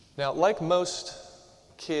Now, like most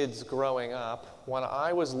kids growing up, when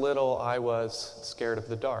I was little, I was scared of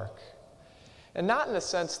the dark. And not in the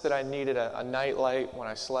sense that I needed a nightlight when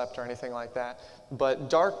I slept or anything like that, but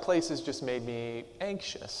dark places just made me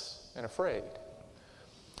anxious and afraid.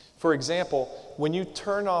 For example, when you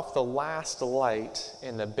turn off the last light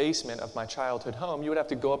in the basement of my childhood home, you would have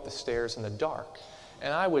to go up the stairs in the dark.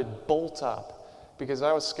 And I would bolt up because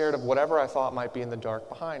I was scared of whatever I thought might be in the dark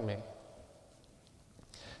behind me.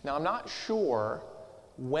 Now, I'm not sure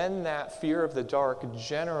when that fear of the dark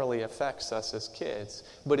generally affects us as kids,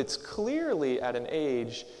 but it's clearly at an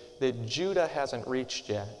age that Judah hasn't reached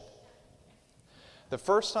yet. The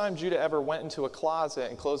first time Judah ever went into a closet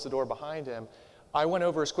and closed the door behind him, I went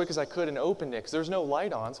over as quick as I could and opened it because there was no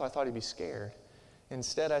light on, so I thought he'd be scared.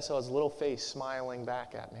 Instead, I saw his little face smiling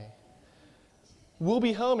back at me. We'll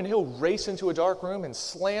be home and he'll race into a dark room and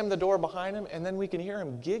slam the door behind him, and then we can hear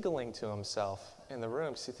him giggling to himself in the room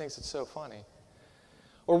because he thinks it's so funny.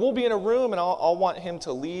 Or we'll be in a room and I'll want him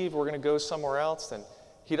to leave. We're going to go somewhere else, and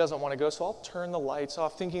he doesn't want to go, so I'll turn the lights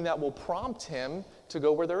off, thinking that will prompt him to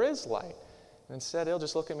go where there is light. And instead, he'll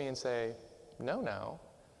just look at me and say, no,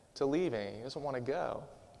 to leaving. He doesn't want to go.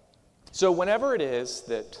 So whenever it is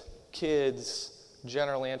that kids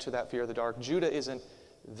generally enter that fear of the dark, Judah isn't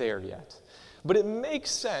there yet. But it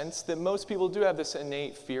makes sense that most people do have this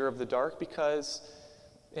innate fear of the dark because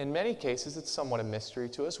in many cases, it's somewhat a mystery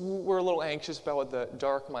to us. We're a little anxious about what the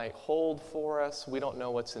dark might hold for us. We don't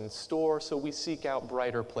know what's in store, so we seek out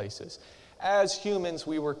brighter places. As humans,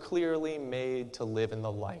 we were clearly made to live in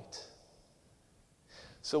the light.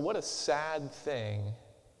 So what a sad thing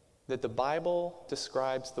that the Bible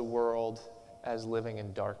describes the world as living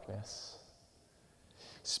in darkness.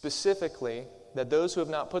 Specifically, that those who have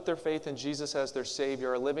not put their faith in Jesus as their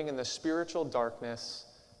Savior are living in the spiritual darkness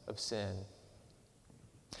of sin.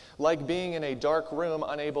 Like being in a dark room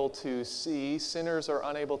unable to see, sinners are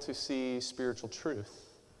unable to see spiritual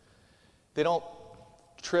truth. They don't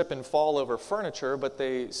trip and fall over furniture, but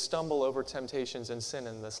they stumble over temptations and sin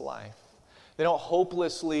in this life. They don't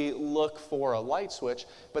hopelessly look for a light switch,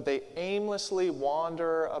 but they aimlessly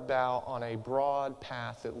wander about on a broad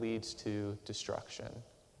path that leads to destruction.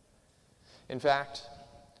 In fact,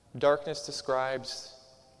 darkness describes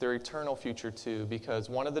their eternal future too, because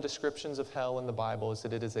one of the descriptions of hell in the Bible is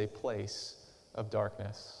that it is a place of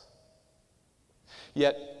darkness.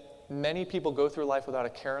 Yet, many people go through life without a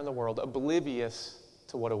care in the world, oblivious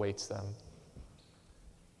to what awaits them.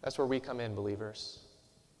 That's where we come in, believers.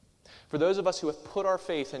 For those of us who have put our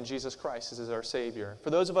faith in Jesus Christ as our Savior, for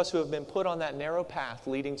those of us who have been put on that narrow path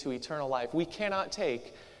leading to eternal life, we cannot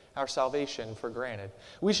take our salvation for granted.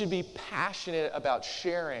 We should be passionate about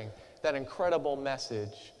sharing that incredible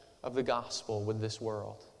message of the gospel with this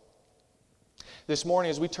world. This morning,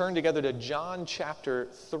 as we turn together to John chapter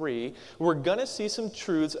 3, we're going to see some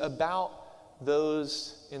truths about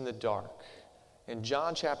those in the dark. In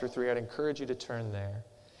John chapter 3, I'd encourage you to turn there.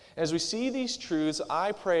 As we see these truths,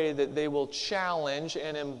 I pray that they will challenge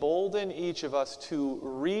and embolden each of us to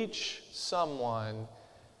reach someone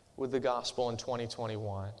with the gospel in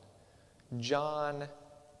 2021. John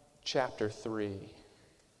chapter 3.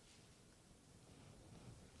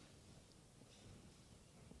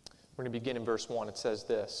 We're going to begin in verse 1. It says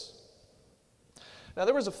this. Now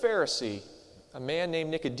there was a Pharisee, a man named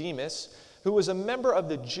Nicodemus, who was a member of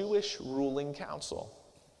the Jewish ruling council.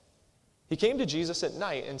 He came to Jesus at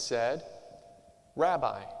night and said,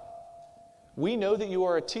 "Rabbi, we know that you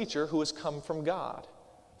are a teacher who has come from God,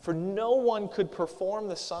 for no one could perform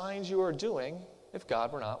the signs you are doing if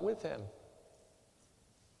God were not with him."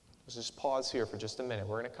 Let's just pause here for just a minute.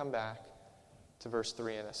 We're going to come back to verse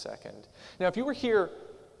 3 in a second. Now, if you were here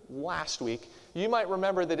last week, you might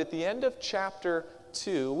remember that at the end of chapter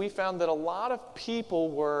 2, we found that a lot of people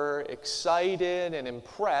were excited and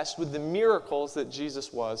impressed with the miracles that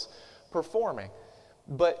Jesus was performing.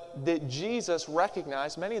 But that Jesus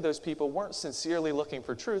recognized many of those people weren't sincerely looking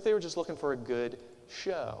for truth. They were just looking for a good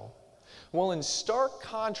show. Well, in stark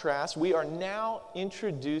contrast, we are now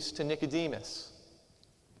introduced to Nicodemus.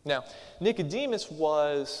 Now, Nicodemus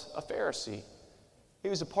was a Pharisee. He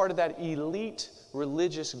was a part of that elite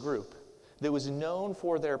religious group that was known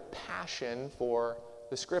for their passion for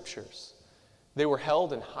the Scriptures. They were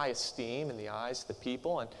held in high esteem in the eyes of the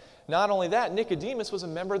people. And not only that, Nicodemus was a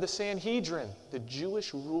member of the Sanhedrin, the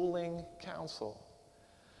Jewish ruling council.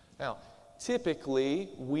 Now, typically,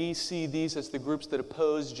 we see these as the groups that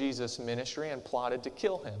opposed Jesus' ministry and plotted to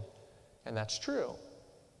kill him. And that's true.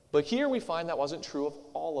 But here we find that wasn't true of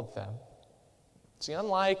all of them. See,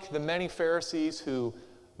 unlike the many Pharisees who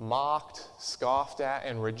mocked, scoffed at,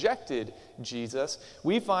 and rejected Jesus,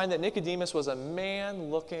 we find that Nicodemus was a man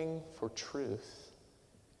looking for truth.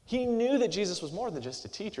 He knew that Jesus was more than just a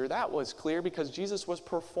teacher. That was clear because Jesus was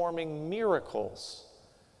performing miracles.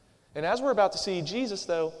 And as we're about to see, Jesus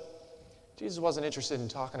wasn't interested in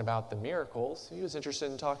talking about the miracles. He was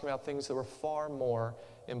interested in talking about things that were far more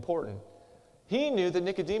important. He knew that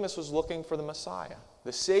Nicodemus was looking for the Messiah,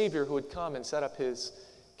 the Savior who would come and set up his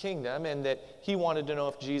kingdom, and that he wanted to know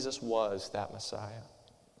if Jesus was that Messiah.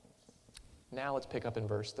 Now let's pick up in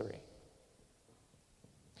verse 3.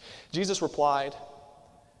 Jesus replied,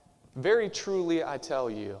 "Very truly I tell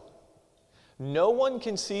you, no one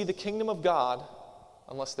can see the kingdom of God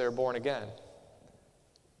unless they are born again."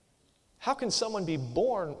 "How can someone be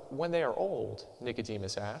born when they are old?"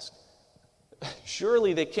 Nicodemus asked.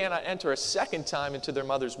 "Surely they cannot enter a second time into their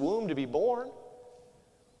mother's womb to be born."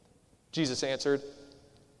 Jesus answered,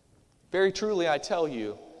 "Very truly I tell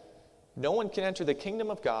you, no one can enter the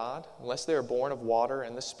kingdom of God unless they are born of water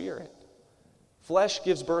and the Spirit. Flesh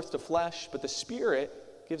gives birth to flesh, but the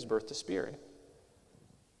Spirit gives birth to spirit.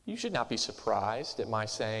 You should not be surprised at my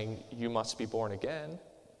saying, 'You must be born again.'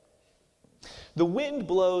 The wind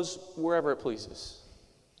blows wherever it pleases.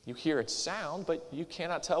 You hear its sound, but you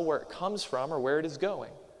cannot tell where it comes from or where it is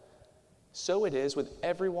going. So it is with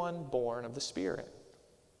everyone born of the Spirit."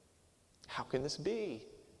 "How can this be?"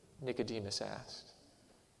 Nicodemus asked.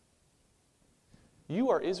 "You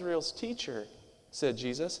are Israel's teacher," said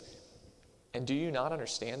Jesus, "and do you not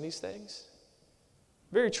understand these things?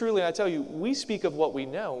 Very truly I tell you, we speak of what we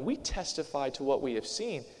know, and we testify to what we have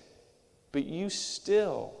seen, but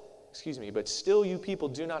still you people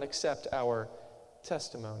do not accept our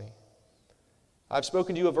testimony. I've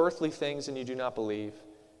spoken to you of earthly things, and you do not believe.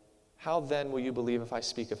 How then will you believe if I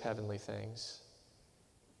speak of heavenly things?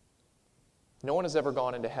 No one has ever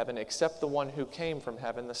gone into heaven except the one who came from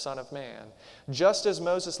heaven, the Son of Man. Just as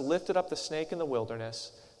Moses lifted up the snake in the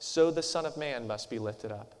wilderness, so the Son of Man must be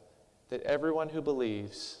lifted up, that everyone who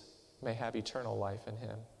believes may have eternal life in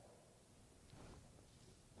him."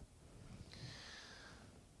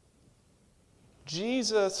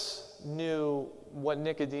 Jesus knew what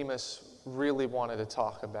Nicodemus really wanted to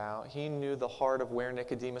talk about. He knew the heart of where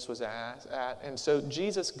Nicodemus was at. And so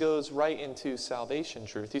Jesus goes right into salvation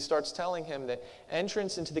truth. He starts telling him that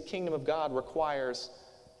entrance into the kingdom of God requires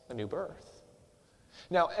a new birth.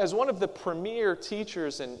 Now, as one of the premier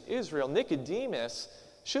teachers in Israel, Nicodemus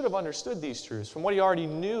should have understood these truths from what he already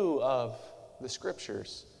knew of the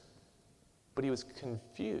Scriptures. But he was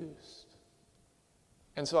confused.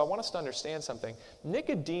 And so I want us to understand something.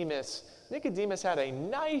 Nicodemus had a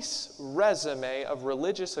nice resume of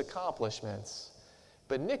religious accomplishments,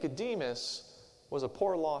 but Nicodemus was a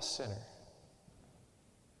poor lost sinner.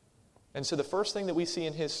 And so the first thing that we see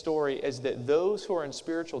in his story is that those who are in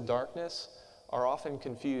spiritual darkness are often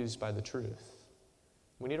confused by the truth.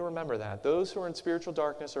 We need to remember that. Those who are in spiritual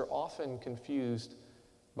darkness are often confused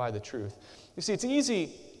by the truth. You see, it's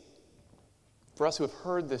easy for us who have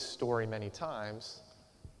heard this story many times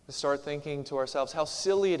to start thinking to ourselves how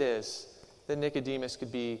silly it is that Nicodemus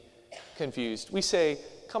could be confused. We say,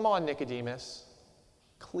 "Come on, Nicodemus.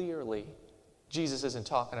 Clearly, Jesus isn't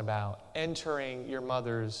talking about entering your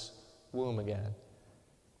mother's womb again."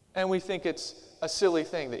 And we think it's a silly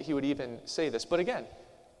thing that he would even say this. But again,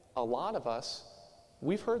 a lot of us,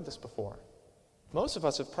 we've heard this before. Most of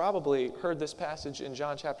us have probably heard this passage in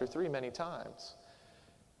John chapter 3 many times.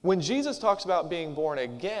 When Jesus talks about being born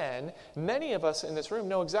again, many of us in this room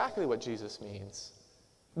know exactly what Jesus means.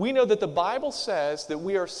 We know that the Bible says that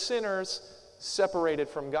we are sinners separated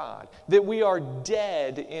from God, that we are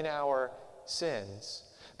dead in our sins,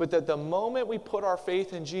 but that the moment we put our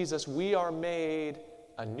faith in Jesus, we are made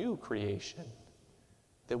a new creation,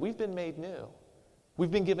 that we've been made new. We've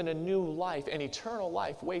been given a new life, and eternal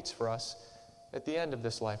life waits for us at the end of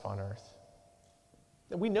this life on earth.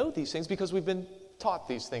 And we know these things because we've been taught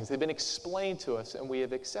these things. They've been explained to us, and we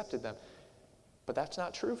have accepted them. But that's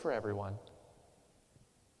not true for everyone.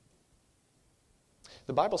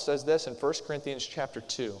 The Bible says this in 1 Corinthians chapter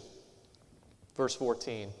 2, verse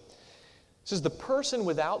 14. It says, "The person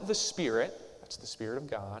without the Spirit," that's the Spirit of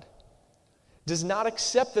God, "does not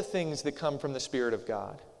accept the things that come from the Spirit of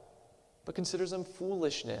God, but considers them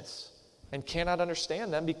foolishness and cannot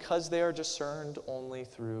understand them because they are discerned only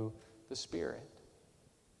through the Spirit."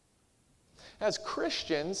 As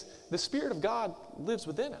Christians, the Spirit of God lives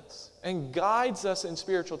within us and guides us in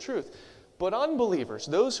spiritual truth. But unbelievers,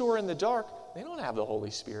 those who are in the dark, they don't have the Holy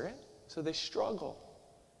Spirit, so they struggle.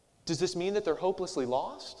 Does this mean that they're hopelessly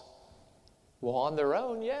lost? Well, on their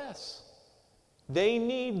own, yes. They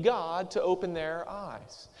need God to open their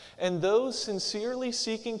eyes. And those sincerely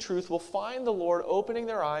seeking truth will find the Lord opening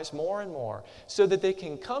their eyes more and more so that they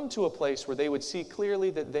can come to a place where they would see clearly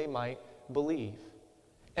that they might believe.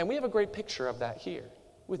 And we have a great picture of that here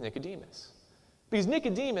with Nicodemus. Because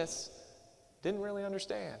Nicodemus didn't really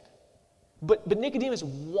understand. But Nicodemus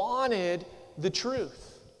wanted the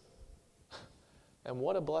truth. And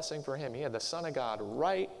what a blessing for him. He had the Son of God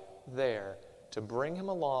right there to bring him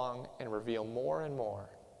along and reveal more and more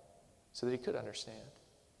so that he could understand.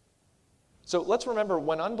 So let's remember,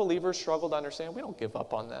 when unbelievers struggle to understand, we don't give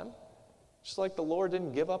up on them. Just like the Lord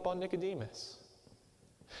didn't give up on Nicodemus.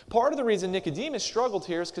 Part of the reason Nicodemus struggled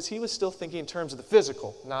here is because he was still thinking in terms of the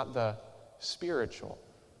physical, not the spiritual.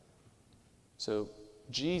 So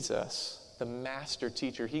Jesus, the master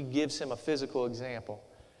teacher, he gives him a physical example.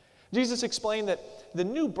 Jesus explained that the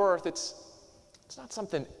new birth, it's not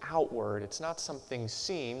something outward. It's not something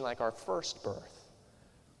seen like our first birth.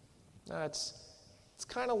 No, it's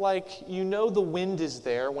kind of like, the wind is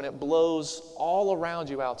there when it blows all around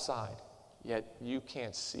you outside, yet you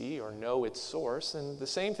can't see or know its source. And the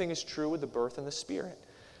same thing is true with the birth in the Spirit.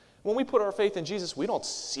 When we put our faith in Jesus, we don't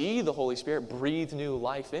see the Holy Spirit breathe new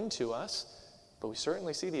life into us, but we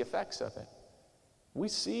certainly see the effects of it. We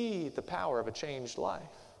see the power of a changed life.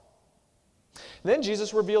 Then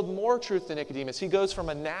Jesus revealed more truth to Nicodemus. He goes from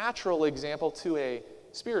a natural example to a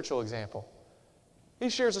spiritual example. He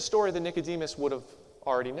shares a story that Nicodemus would have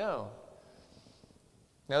already known.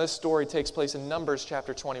 Now, this story takes place in Numbers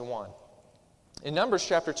chapter 21. In Numbers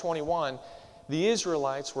chapter 21, the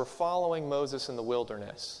Israelites were following Moses in the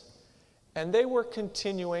wilderness, and they were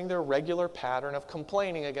continuing their regular pattern of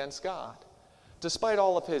complaining against God, despite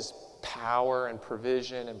all of his power and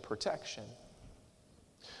provision and protection.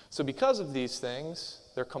 So because of these things,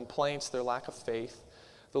 their complaints, their lack of faith,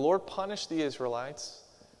 the Lord punished the Israelites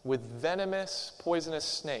with venomous, poisonous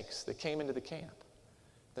snakes that came into the camp.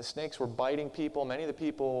 The snakes were biting people. Many of the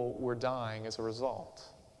people were dying as a result.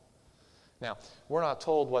 Now, we're not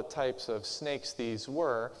told what types of snakes these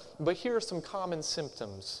were, but here are some common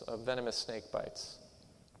symptoms of venomous snake bites.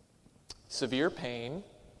 Severe pain,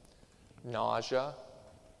 nausea,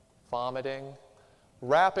 vomiting,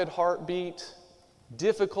 rapid heartbeat,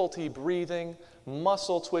 difficulty breathing,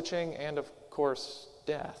 muscle twitching, and of course,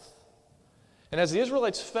 death. And as the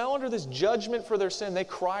Israelites fell under this judgment for their sin, they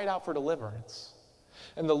cried out for deliverance.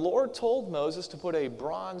 And the Lord told Moses to put a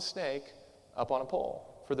bronze snake up on a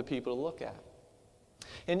pole for the people to look at.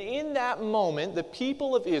 And in that moment, the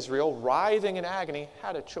people of Israel, writhing in agony,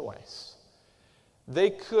 had a choice.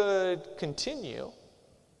 They could continue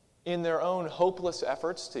in their own hopeless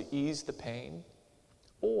efforts to ease the pain,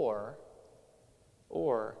 or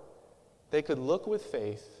they could look with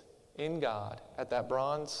faith in God at that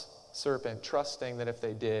bronze serpent, trusting that if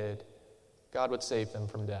they did, God would save them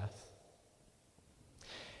from death.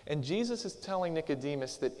 And Jesus is telling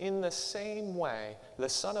Nicodemus that in the same way, the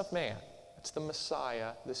Son of Man, that's the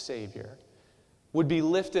Messiah, the Savior, would be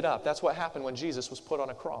lifted up. That's what happened when Jesus was put on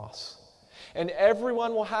a cross. And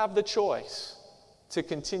everyone will have the choice to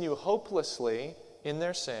continue hopelessly in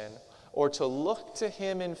their sin, or to look to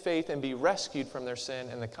him in faith and be rescued from their sin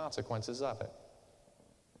and the consequences of it.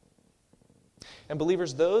 And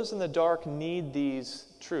believers, those in the dark need these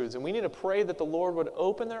truths. And we need to pray that the Lord would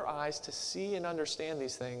open their eyes to see and understand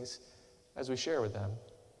these things as we share with them.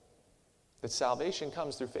 That salvation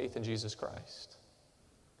comes through faith in Jesus Christ.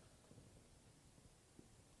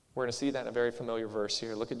 We're going to see that in a very familiar verse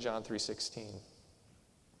here. Look at John 3:16.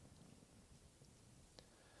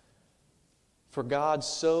 For God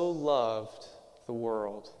so loved the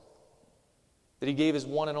world that he gave his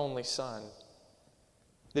one and only Son,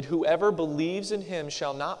 that whoever believes in him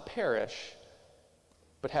shall not perish,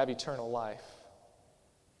 but have eternal life.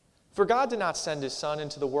 For God did not send his Son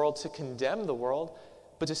into the world to condemn the world,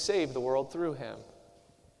 but to save the world through him.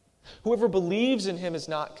 Whoever believes in him is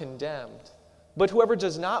not condemned, but whoever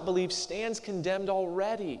does not believe stands condemned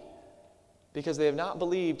already, because they have not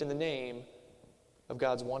believed in the name of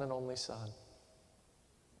God's one and only Son.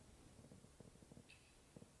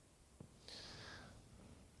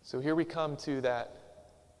 So here we come to that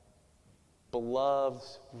beloved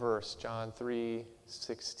verse, John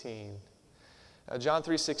 3:16. John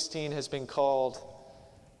 3:16 has been called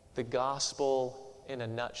the gospel in a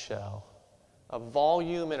nutshell, a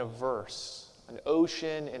volume in a verse, an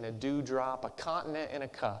ocean in a dewdrop, a continent in a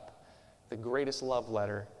cup, the greatest love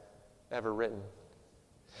letter ever written.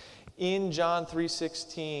 In John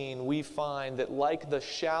 3:16, we find that like the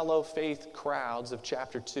shallow faith crowds of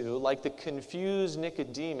chapter 2, like the confused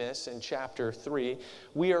Nicodemus in chapter 3,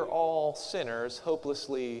 we are all sinners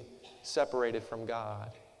hopelessly separated from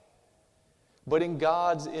God. But in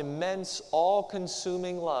God's immense,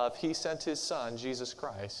 all-consuming love, he sent his Son, Jesus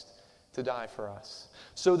Christ, to die for us,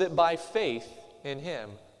 so that by faith in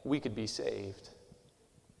him, we could be saved.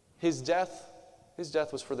 His death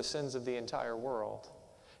was for the sins of the entire world.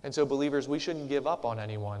 And so, believers, we shouldn't give up on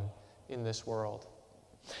anyone in this world.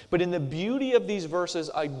 But in the beauty of these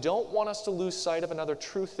verses, I don't want us to lose sight of another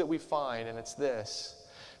truth that we find, and it's this,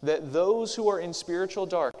 that those who are in spiritual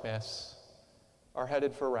darkness are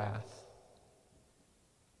headed for wrath.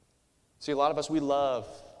 See, a lot of us, we love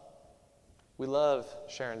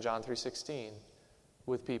sharing John 3:16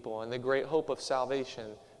 with people and the great hope of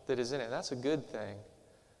salvation that is in it. That's a good thing.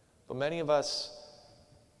 But many of us,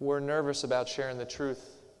 we're nervous about sharing the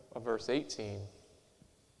truth of verse 18.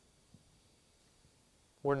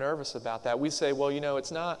 We're nervous about that. We say, well,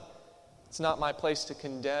 it's not my place to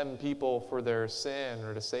condemn people for their sin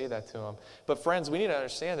or to say that to them. But friends, we need to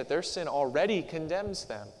understand that their sin already condemns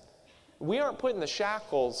them. We aren't putting the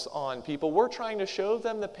shackles on people. We're trying to show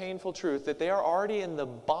them the painful truth that they are already in the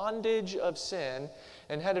bondage of sin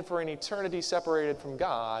and headed for an eternity separated from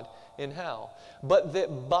God in hell. But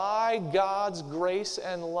that by God's grace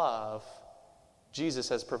and love, Jesus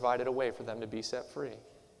has provided a way for them to be set free.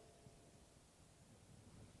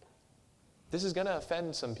 This is going to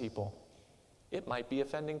offend some people. It might be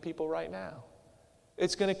offending people right now.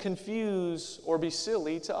 It's going to confuse or be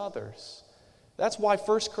silly to others. That's why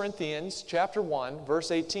 1 Corinthians chapter 1, verse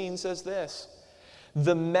 18 says this,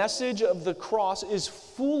 "The message of the cross is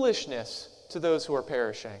foolishness to those who are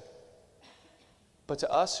perishing. But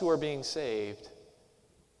to us who are being saved,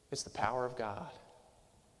 it's the power of God."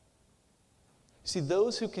 See,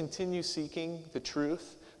 those who continue seeking the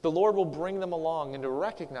truth, the Lord will bring them along into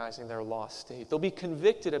recognizing their lost state. They'll be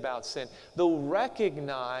convicted about sin. They'll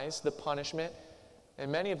recognize the punishment,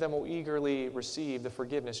 and many of them will eagerly receive the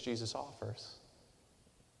forgiveness Jesus offers.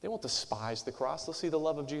 They won't despise the cross. They'll see the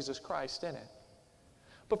love of Jesus Christ in it.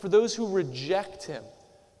 But for those who reject him,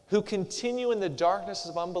 who continue in the darkness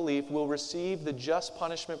of unbelief, will receive the just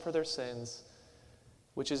punishment for their sins,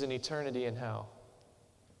 which is an eternity in hell.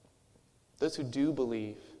 Those who do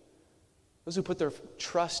believe, those who put their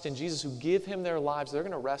trust in Jesus, who give him their lives, they're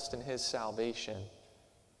going to rest in his salvation.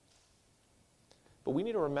 But we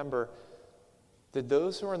need to remember that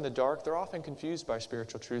those who are in the dark, they're often confused by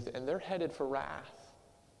spiritual truth, and they're headed for wrath.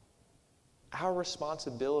 Our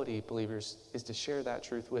responsibility, believers, is to share that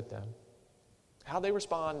truth with them. How they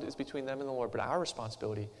respond is between them and the Lord, but our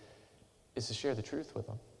responsibility is to share the truth with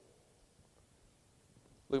them.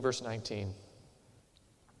 Look, verse 19.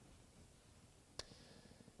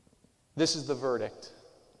 This is the verdict.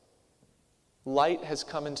 Light has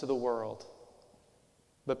come into the world,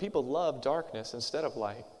 but people love darkness instead of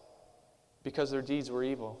light because their deeds were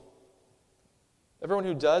evil. Everyone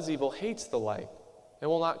who does evil hates the light and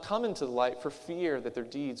will not come into the light for fear that their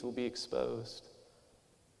deeds will be exposed.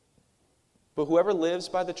 But whoever lives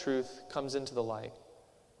by the truth comes into the light,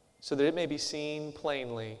 so that it may be seen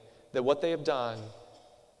plainly that what they have done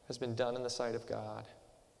has been done in the sight of God.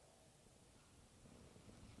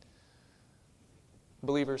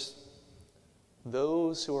 Believers,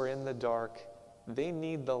 those who are in the dark, they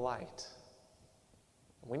need the light.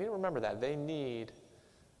 We need to remember that. They need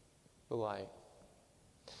the light.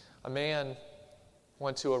 A man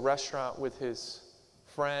went to a restaurant with his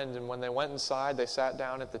friend, and when they went inside, they sat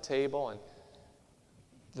down at the table, and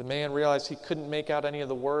the man realized he couldn't make out any of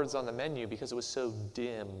the words on the menu because it was so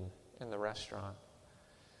dim in the restaurant.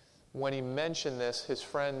 When he mentioned this, his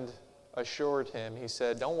friend assured him, he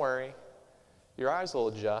said, "Don't worry, your eyes will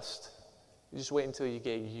adjust. You just wait until you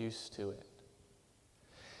get used to it."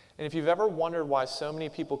 And if you've ever wondered why so many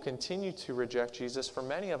people continue to reject Jesus, for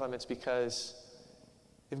many of them it's because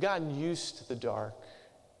they've gotten used to the dark.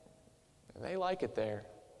 And they like it there.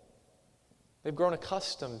 They've grown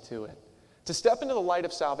accustomed to it. To step into the light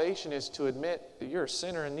of salvation is to admit that you're a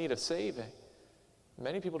sinner in need of saving.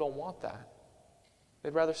 Many people don't want that.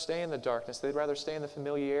 They'd rather stay in the darkness. They'd rather stay in the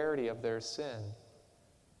familiarity of their sin.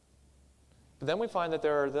 But then we find that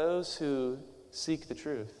there are those who seek the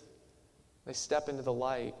truth. They step into the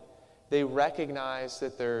light. They recognize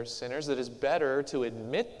that they're sinners, that it's better to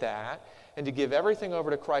admit that and to give everything over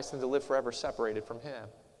to Christ than to live forever separated from him.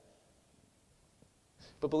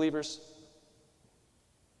 But believers,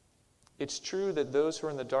 it's true that those who are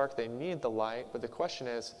in the dark, they need the light, but the question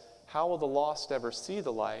is, how will the lost ever see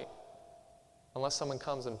the light unless someone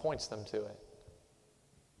comes and points them to it?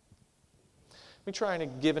 Let me try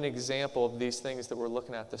and give an example of these things that we're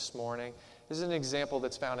looking at this morning. This is an example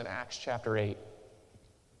that's found in Acts chapter 8.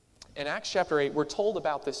 In Acts chapter 8, we're told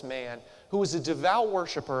about this man who was a devout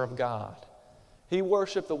worshiper of God. He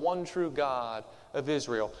worshiped the one true God of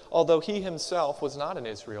Israel, although he himself was not an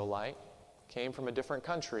Israelite, came from a different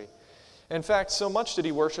country. In fact, so much did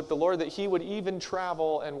he worship the Lord that he would even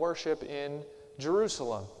travel and worship in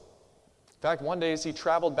Jerusalem. In fact, one day as he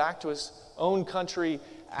traveled back to his own country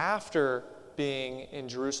after being in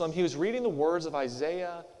Jerusalem, he was reading the words of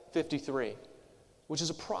Isaiah 53, which is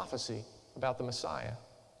a prophecy about the Messiah.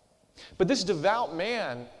 But this devout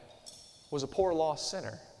man was a poor lost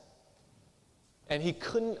sinner, and he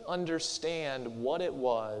couldn't understand what it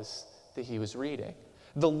was that he was reading.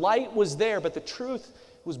 The light was there, but the truth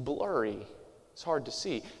was blurry. It's hard to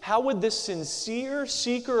see. How would this sincere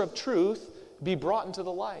seeker of truth be brought into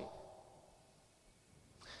the light?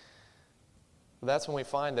 That's when we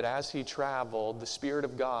find that as he traveled, the Spirit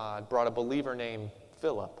of God brought a believer named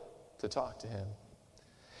Philip to talk to him.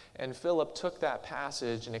 And Philip took that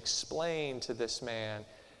passage and explained to this man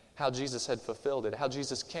how Jesus had fulfilled it, how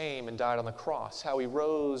Jesus came and died on the cross, how he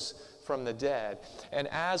rose from the dead. And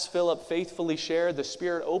as Philip faithfully shared, the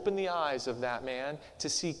Spirit opened the eyes of that man to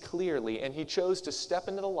see clearly, and he chose to step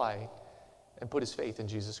into the light and put his faith in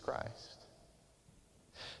Jesus Christ.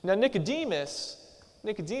 Now Nicodemus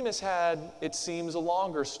had, it seems, a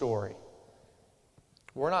longer story.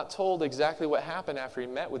 We're not told exactly what happened after he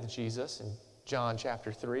met with Jesus in John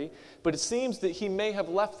chapter 3, but it seems that he may have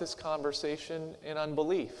left this conversation in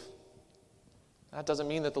unbelief. That doesn't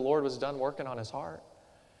mean that the Lord was done working on his heart.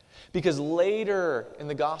 Because later in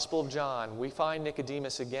the Gospel of John, we find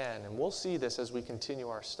Nicodemus again, and we'll see this as we continue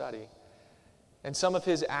our study. And some of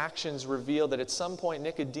his actions reveal that at some point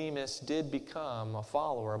Nicodemus did become a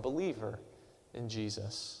follower, a believer in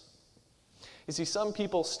Jesus. You see, some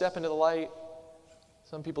people step into the light,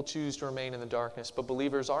 some people choose to remain in the darkness, but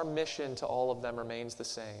believers, our mission to all of them remains the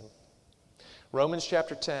same. Romans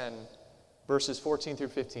chapter 10, verses 14 through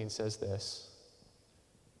 15 says this: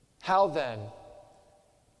 How then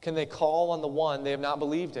can they call on the one they have not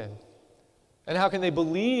believed in? And how can they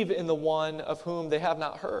believe in the one of whom they have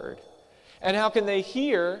not heard? And how can they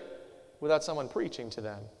hear without someone preaching to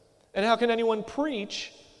them? And how can anyone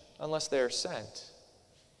preach unless they are sent?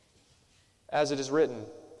 As it is written,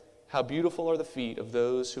 how beautiful are the feet of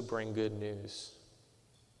those who bring good news.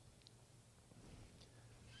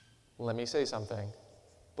 Let me say something,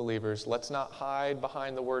 believers. Let's not hide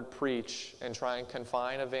behind the word preach and try and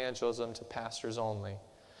confine evangelism to pastors only.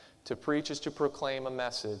 To preach is to proclaim a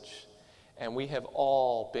message, and we have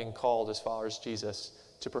all been called as followers of Jesus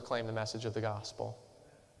to proclaim the message of the gospel.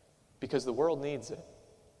 Because the world needs it.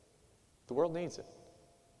 The world needs it.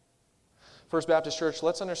 First Baptist Church,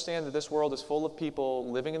 let's understand that this world is full of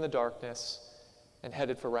people living in the darkness and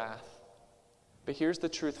headed for wrath. But here's the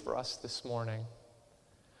truth for us this morning.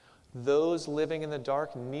 Those living in the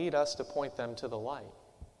dark need us to point them to the light.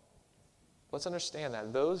 Let's understand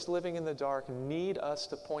that. Those living in the dark need us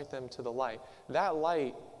to point them to the light. That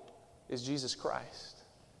light is Jesus Christ,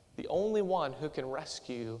 the only one who can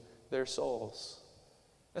rescue their souls.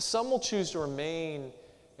 Now, some will choose to remain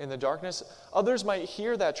in the darkness. Others might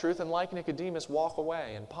hear that truth and, like Nicodemus, walk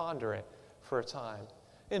away and ponder it for a time.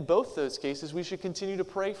 In both those cases, we should continue to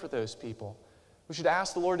pray for those people. We should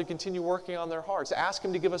ask the Lord to continue working on their hearts, ask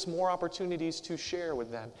Him to give us more opportunities to share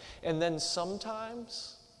with them. And then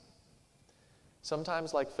sometimes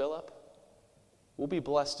like Philip, we'll be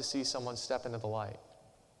blessed to see someone step into the light,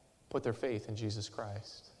 put their faith in Jesus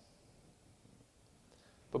Christ.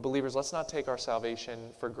 But believers, let's not take our salvation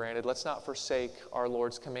for granted. Let's not forsake our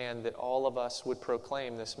Lord's command that all of us would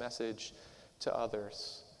proclaim this message to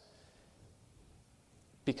others.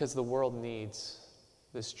 Because the world needs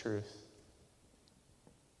this truth.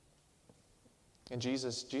 And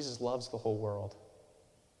Jesus loves the whole world.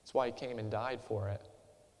 That's why He came and died for it.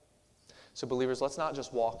 So believers, let's not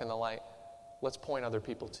just walk in the light. Let's point other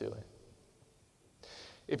people to it.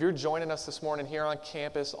 If you're joining us this morning here on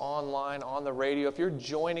campus, online, on the radio, if you're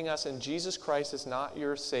joining us and Jesus Christ is not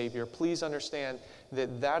your Savior, please understand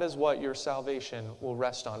that that is what your salvation will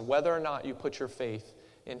rest on, whether or not you put your faith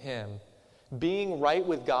in Him. Being right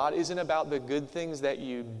with God isn't about the good things that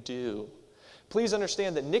you do. Please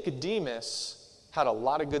understand that Nicodemus had a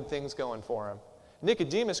lot of good things going for him.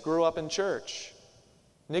 Nicodemus grew up in church.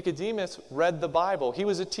 Nicodemus read the Bible. He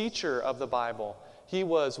was a teacher of the Bible. He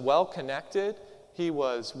was well connected. He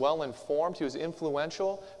was well informed. He was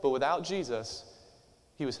influential. But without Jesus,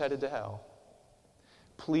 he was headed to hell.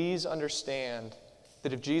 Please understand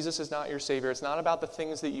that if Jesus is not your Savior, it's not about the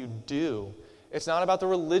things that you do. It's not about the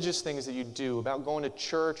religious things that you do, about going to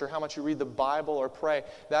church or how much you read the Bible or pray.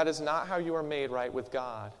 That is not how you are made right with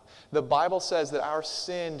God. The Bible says that our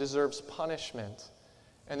sin deserves punishment.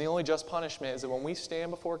 And the only just punishment is that when we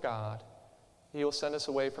stand before God, He will send us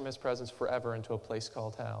away from his presence forever into a place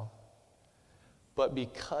called hell. But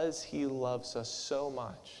because he loves us so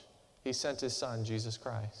much, he sent his Son, Jesus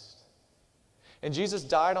Christ. And Jesus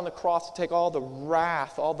died on the cross to take all the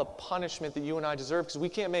wrath, all the punishment that you and I deserve, because we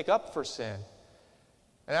can't make up for sin.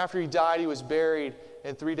 And after he died, he was buried,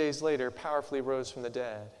 and 3 days later, powerfully rose from the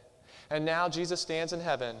dead. And now Jesus stands in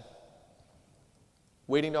heaven,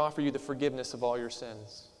 waiting to offer you the forgiveness of all your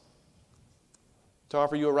sins, to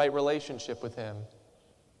offer you a right relationship with him,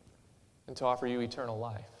 and to offer you eternal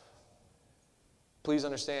life. Please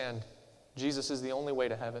understand, Jesus is the only way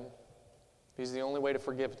to heaven. He's the only way to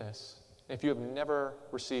forgiveness. If you have never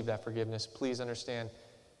received that forgiveness, please understand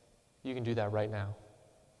you can do that right now,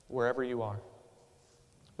 wherever you are.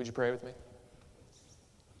 Would you pray with me?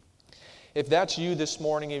 If that's you this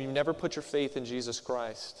morning and you've never put your faith in Jesus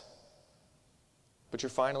Christ, but you're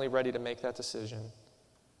finally ready to make that decision,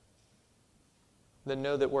 then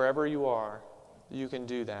know that wherever you are, you can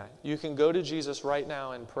do that. You can go to Jesus right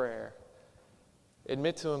now in prayer.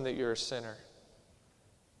 Admit to him that you're a sinner,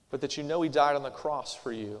 but that you know he died on the cross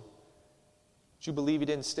for you. That you believe he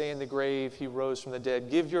didn't stay in the grave, he rose from the dead.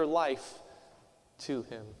 Give your life to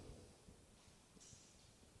him.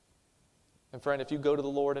 And friend, if you go to the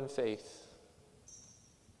Lord in faith,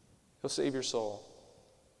 he'll save your soul.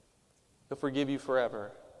 He'll forgive you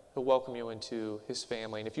forever. He'll welcome you into his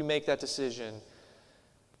family. And if you make that decision,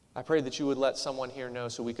 I pray that you would let someone here know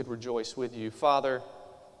so we could rejoice with you. Father,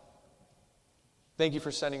 thank you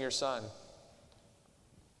for sending your Son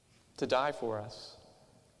to die for us,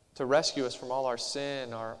 to rescue us from all our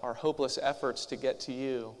sin, our hopeless efforts to get to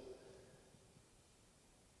you.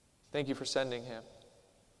 Thank you for sending him.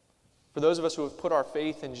 For those of us who have put our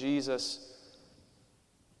faith in Jesus,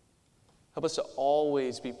 help us to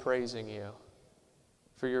always be praising you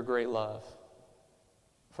for your great love,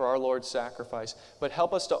 for our Lord's sacrifice. But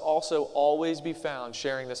help us to also always be found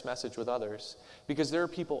sharing this message with others, because there are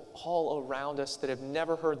people all around us that have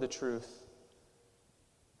never heard the truth,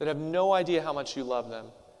 that have no idea how much you love them,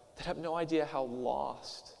 that have no idea how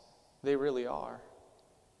lost they really are.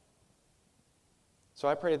 So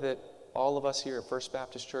I pray that all of us here at First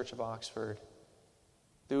Baptist Church of Oxford,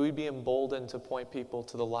 that we'd be emboldened to point people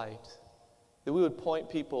to the light, that we would point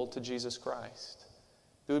people to Jesus Christ,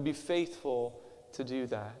 that we'd be faithful to do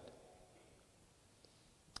that.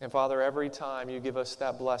 And Father, every time you give us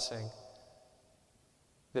that blessing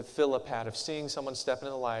that Philip had of seeing someone step into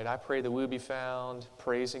the light, I pray that we would be found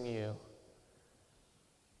praising you.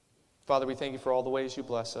 Father, we thank you for all the ways you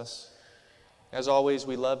bless us. As always,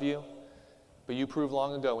 we love you, but you proved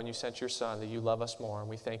long ago when you sent your Son that you love us more, and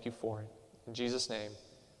we thank you for it. In Jesus' name,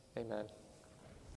 amen.